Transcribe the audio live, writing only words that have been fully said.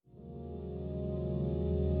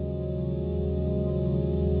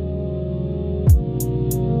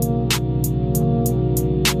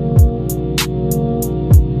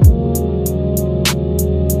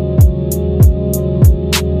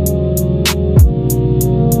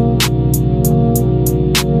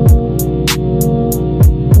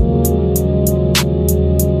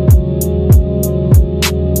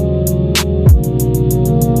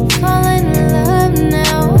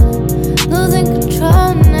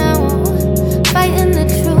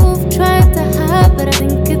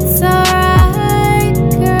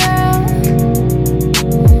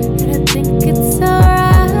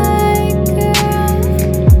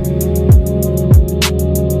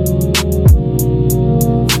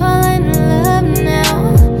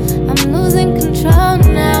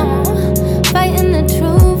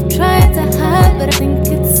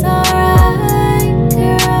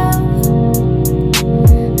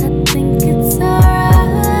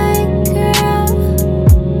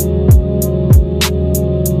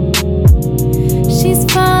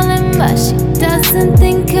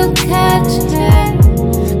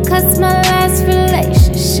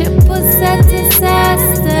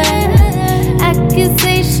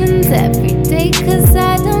accusations every day, cause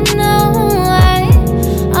I don't know why.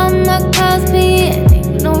 All my calls being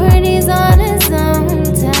ignored, he's on his own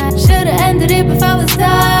time. Should've ended it before we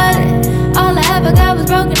started. All I ever got was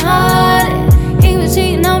broken hearted. He was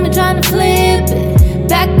cheating on me, trying to flip it.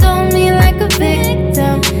 Backed on me like a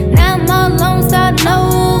victim. Now I'm all alone, starting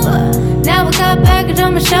over. Now I got baggage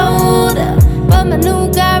on my shoulder, but my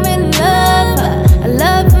new guy